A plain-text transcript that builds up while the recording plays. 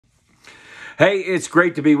Hey, it's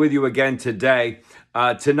great to be with you again today.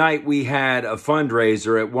 Tonight we had a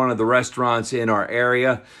fundraiser at one of the restaurants in our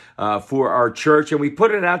area for our church, and we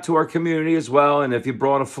put it out to our community as well. And if you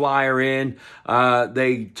brought a flyer in,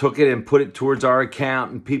 they took it and put it towards our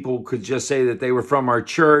account, and people could just say that they were from our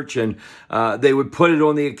church, and they would put it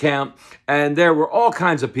on the account. And there were all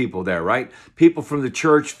kinds of people there, right? People from the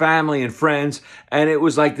church, family, and friends, and it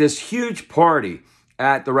was like this huge party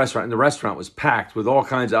at the restaurant, and the restaurant was packed with all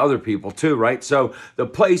kinds of other people too, right? So the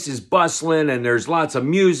place is bustling, and there's lots of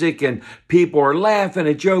music, and people are laughing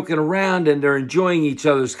and joking around, and they're enjoying each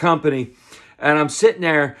other's company. And I'm sitting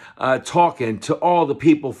there talking to all the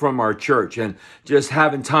people from our church and just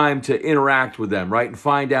having time to interact with them, right? And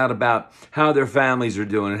find out about how their families are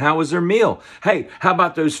doing and how was their meal. Hey, how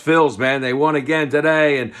about those Phils, man? They won again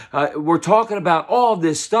today. And we're talking about all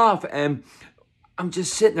this stuff, and I'm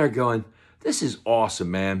just sitting there going, this is awesome,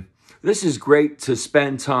 man. This is great to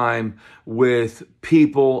spend time with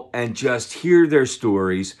people and just hear their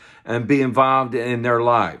stories and be involved in their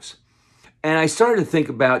lives. And I started to think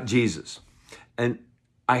about Jesus. And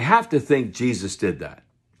I have to think Jesus did that,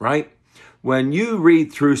 right? When you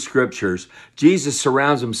read through scriptures, Jesus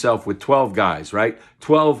surrounds himself with 12 guys, right?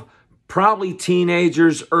 12 probably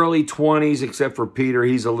teenagers, early 20s, except for Peter.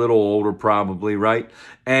 He's a little older probably, right?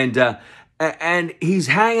 And he's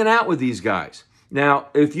hanging out with these guys. Now,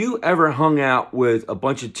 if you ever hung out with a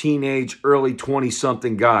bunch of teenage, early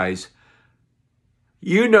 20-something guys,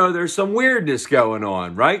 you know there's some weirdness going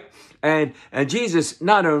on, right? And Jesus,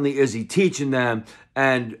 not only is he teaching them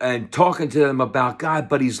and talking to them about God,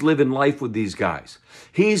 but he's living life with these guys.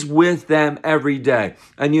 He's with them every day.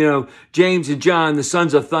 And, you know, James and John, the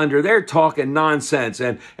sons of thunder, they're talking nonsense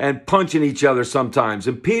and punching each other sometimes.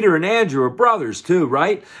 And Peter and Andrew are brothers too,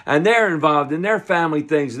 right? And they're involved in their family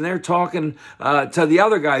things, and they're talking to the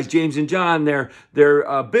other guys, James and John, their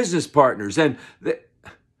business partners. And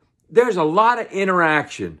there's a lot of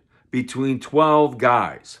interaction between 12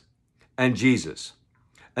 guys and Jesus.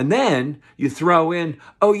 And then you throw in,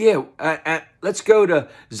 let's go to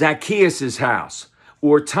Zacchaeus' house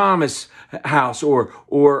or Thomas' house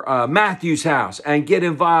or Matthew's house and get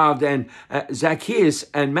involved. And Zacchaeus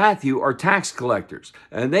and Matthew are tax collectors,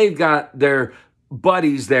 and they've got their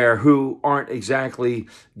buddies there who aren't exactly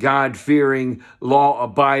God-fearing,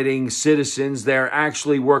 law-abiding citizens. They're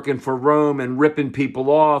actually working for Rome and ripping people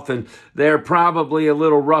off, and they're probably a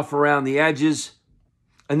little rough around the edges.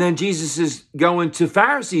 And then Jesus is going to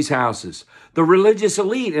Pharisees' houses, the religious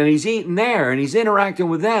elite, and he's eating there, and he's interacting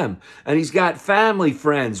with them. And he's got family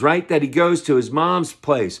friends, right, that he goes to his mom's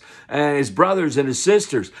place, and his brothers and his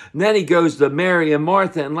sisters. And then he goes to Mary and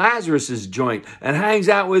Martha and Lazarus' joint and hangs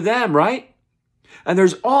out with them, right? And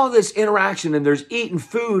there's all this interaction, and there's eating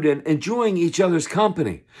food and enjoying each other's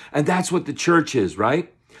company. And that's what the church is,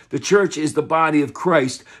 right? The church is the body of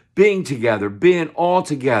Christ being together, being all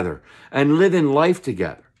together, and living life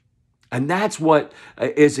together. And that's what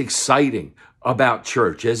is exciting about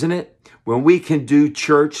church, isn't it? When we can do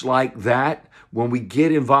church like that, when we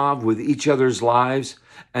get involved with each other's lives,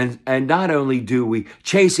 and not only do we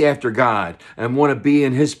chase after God and want to be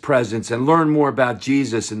in his presence and learn more about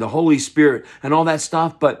Jesus and the Holy Spirit and all that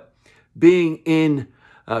stuff, but being in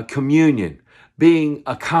communion, being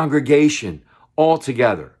a congregation all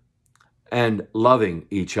together and loving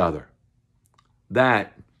each other.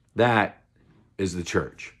 That is the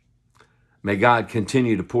church. May God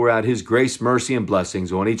continue to pour out his grace, mercy, and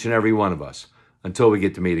blessings on each and every one of us until we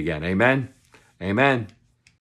get to meet again. Amen. Amen.